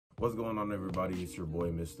What's going on, everybody? It's your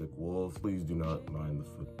boy Mystic Wolf. Please do not mind the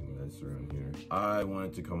fucking mess around here. I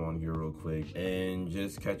wanted to come on here real quick and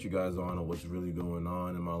just catch you guys on what's really going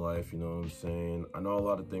on in my life, you know what I'm saying? I know a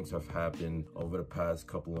lot of things have happened over the past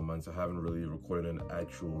couple of months. I haven't really recorded an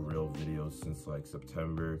actual real video since like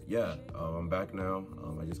September. Yeah, I'm back now.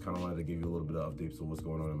 I just kind of wanted to give you a little bit of updates of what's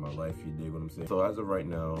going on in my life, you dig what I'm saying? So as of right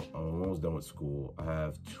now, I'm almost done with school. I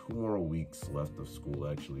have 2 more weeks left of school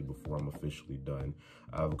actually before I'm officially done.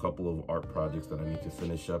 I have a couple of art projects that I need to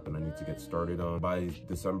finish up and I need to get started on. By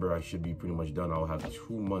December, I should be pretty much done. I'll have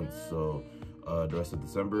 2 months. So the rest of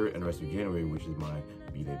December and the rest of January, which is my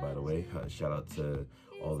B-Day, by the way. Shout out to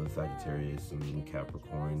all the Sagittarius and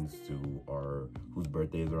Capricorns whose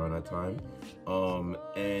birthdays are on that time.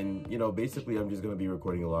 And you know, basically I'm just gonna be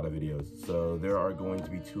recording a lot of videos. So there are going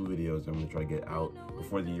to be 2 videos I'm gonna try to get out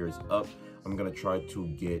before the year is up. I'm gonna try to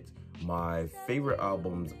get my favorite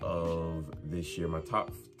albums of this year, my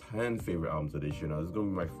top 10 favorite albums of this year. Now, this is gonna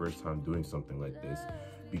be my first time doing something like this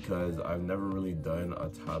because I've never really done a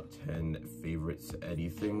top 10 favorites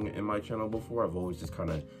anything in my channel before. I've always just kind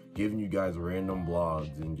of given you guys random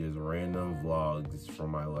blogs and just random vlogs from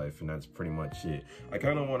my life, and that's pretty much it. I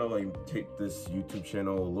kind of want to like take this YouTube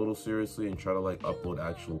channel a little seriously and try to like upload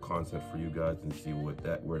actual content for you guys and see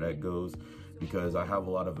where that goes, because I have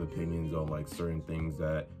a lot of opinions on like certain things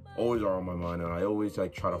that always are on my mind, and I always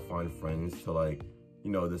like try to find friends to like,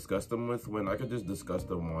 you know, discuss them with, when I could just discuss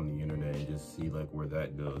them on the internet and just see like where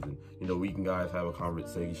that goes. And you know, we can guys have a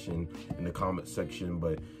conversation in the comment section,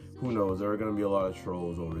 but who knows, there are gonna be a lot of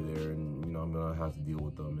trolls over there, and you know, I'm gonna have to deal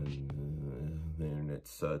with them, and the internet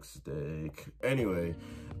sucks dick. Anyway,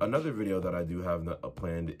 another video that I do have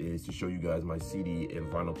planned is to show you guys my CD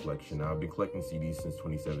and vinyl collection. Now, I've been collecting CDs since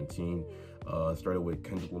 2017. Started with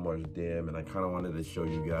Kendrick Lamar's Damn, and I kind of wanted to show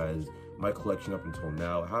you guys my collection up until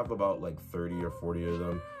now. I have about like 30 or 40 of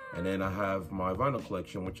them. And then I have my vinyl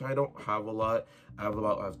collection, which I don't have a lot. I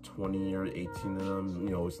have 20 or 18 of them. You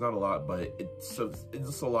know, it's not a lot, but it's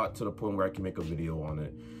just a lot to the point where I can make a video on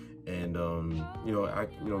it. And you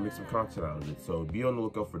know, make some content out of it. So be on the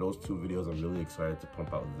lookout for those 2 videos. I'm really excited to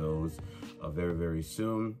pump out those very, very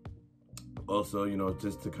soon. Also, you know,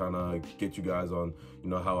 just to kind of get you guys on, you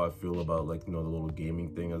know, how I feel about like, you know, the little gaming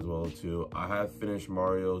thing as well too. I have finished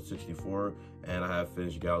Mario 64 and I have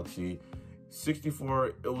finished Galaxy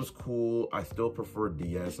 64. It was cool. I still prefer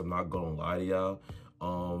DS. I'm not gonna lie to y'all.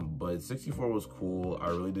 But 64 was cool. I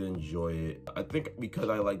really did enjoy it. I think because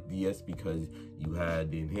I like DS because you had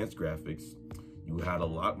the enhanced graphics. You had a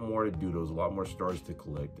lot more to do. There was a lot more stars to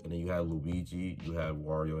collect. And then you had Luigi, you had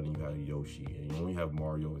Wario, and then you had Yoshi. And you only have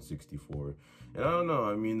Mario in 64. And I don't know,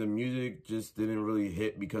 I mean, the music just didn't really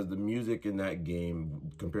hit, because the music in that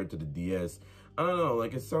game compared to the DS, I don't know,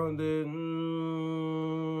 like it sounded, I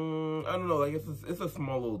don't know, like it's a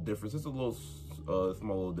small little difference. It's a little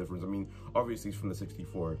small little difference. I mean, obviously it's from the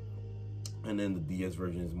 64. And then the DS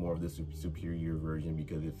version is more of the superior version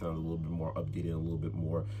because it sounds a little bit more updated, a little bit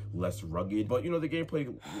more less rugged. But you know, the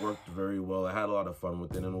gameplay worked very well. I had a lot of fun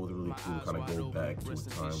with it, and it was really cool to kind of go back to a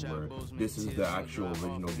time where this is the actual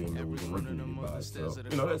original game that was originated by. So,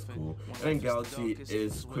 you know, that's cool. And then Galaxy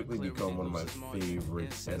is quickly become one of my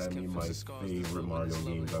favorites, and I mean my favorite Mario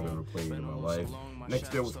games I've ever played in my life.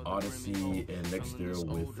 Next there was Odyssey, and next there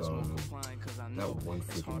with that one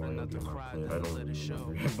freaking Mario game I played. I don't really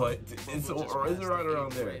remember, but it's right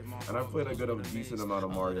around there. And I've played a decent amount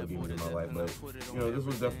of Mario games in my life, but you know, this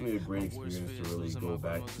was definitely a great experience to really go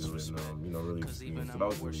back to and you know, really experience. So that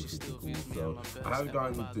was really super cool. So I haven't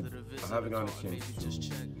gotten a chance to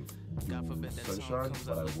do Sunshine,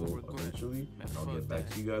 but I will eventually, and I'll get back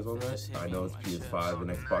to you guys on that. I know it's PS5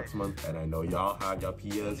 and Xbox month, and I know y'all have your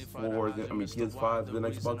PS5s and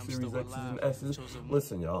Xbox Series X's and S's.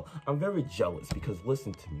 Listen, y'all, I'm very jealous because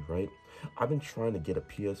listen to me, right? I've been trying to get a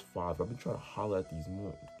PS5. I've been trying to holler at these, you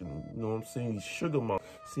know what I'm saying, these sugar moms,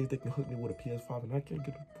 see if they can hook me with a PS5, and I can't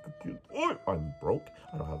get a PS5. I'm broke.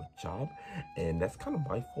 I don't have a job, and that's kind of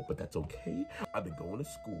my fault, but that's okay. I've been going to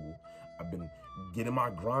school. I've been getting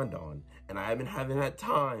my grind on, and I haven't had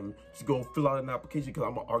time to go fill out an application because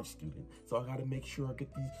I'm an art student. So I gotta make sure I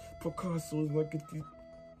get these Picassos and I get these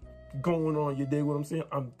going on. You dig what I'm saying?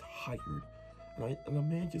 I'm tired, and a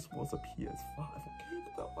man just wants a PS5. Okay,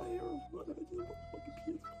 get out my hair. I just want a fucking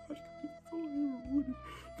PS5.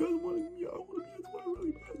 I want a PS5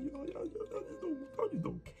 really bad, y'all. I just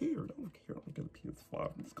don't care. I don't care. I'm gonna get a PS5.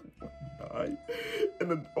 I'm just gonna fucking die. And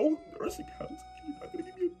an old nursing house, you're not gonna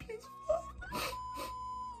give me a PS5.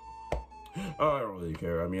 I don't really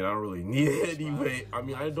care. I mean, I don't really need it anyway. I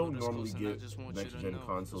mean, I don't normally get next-gen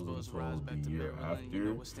consoles until the year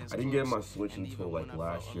after. I didn't get my Switch until like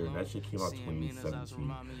last year, and that shit came out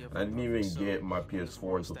 2017. And I didn't even get my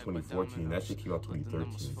PS4 until 2014. That shit came out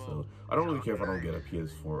 2013. So I don't really care if I don't get a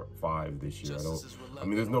PS4 5 this year. I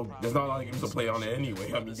mean, there's not a lot of games to play on it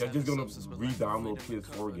anyway. I mean, you're just gonna re-download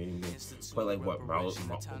PS4 games and play like what Miles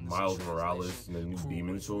Morales and the new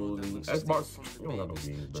Demon Souls and Xbox. You don't got no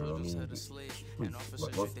games, bro. I mean,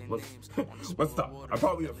 let's stop. I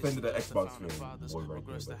probably offended the Xbox fan boy right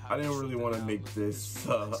there, but I didn't really want to make this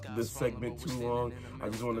this segment too long. I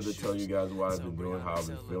just wanted to tell you guys what I've been doing, how I've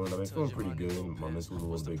been feeling. I've been feeling pretty good. My mental's a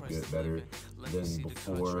little bit better than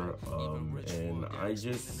before, and I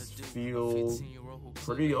just feel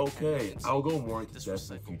pretty okay. I'll go more into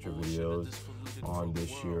depth in future videos on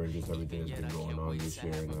this year and just everything that's been going on this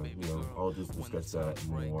year, and you know, I'll just discuss that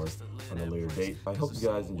more on a later date. I hope you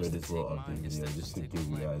guys enjoyed this little update video just to give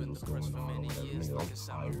you guys what's going on or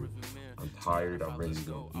whatever. I'm tired. I'm ready to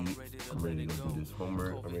go eat. I'm ready to go do this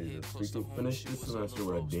homework. I'm ready to freaking finish this semester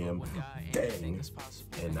with a damn bang,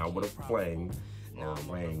 and not with a flang. Or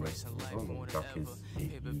wang. I don't know what kids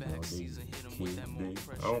hate nowadays.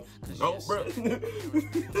 Bro.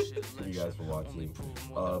 Thank you guys for watching.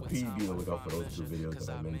 Please be on the lookout for those 2 videos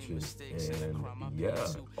that I mentioned. And yeah.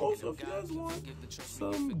 Also, if you guys want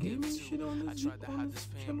some gaming shit on this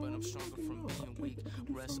channel,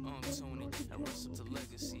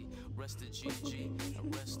 rest to GG,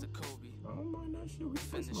 and rest to Kobe. I don't mind that shit.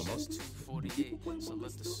 Finish this 248, so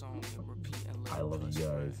let the song repeat and let I love you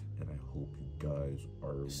guys, and I hope you guys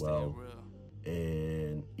are well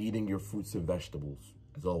and eating your fruits and vegetables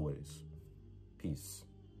as always. Peace.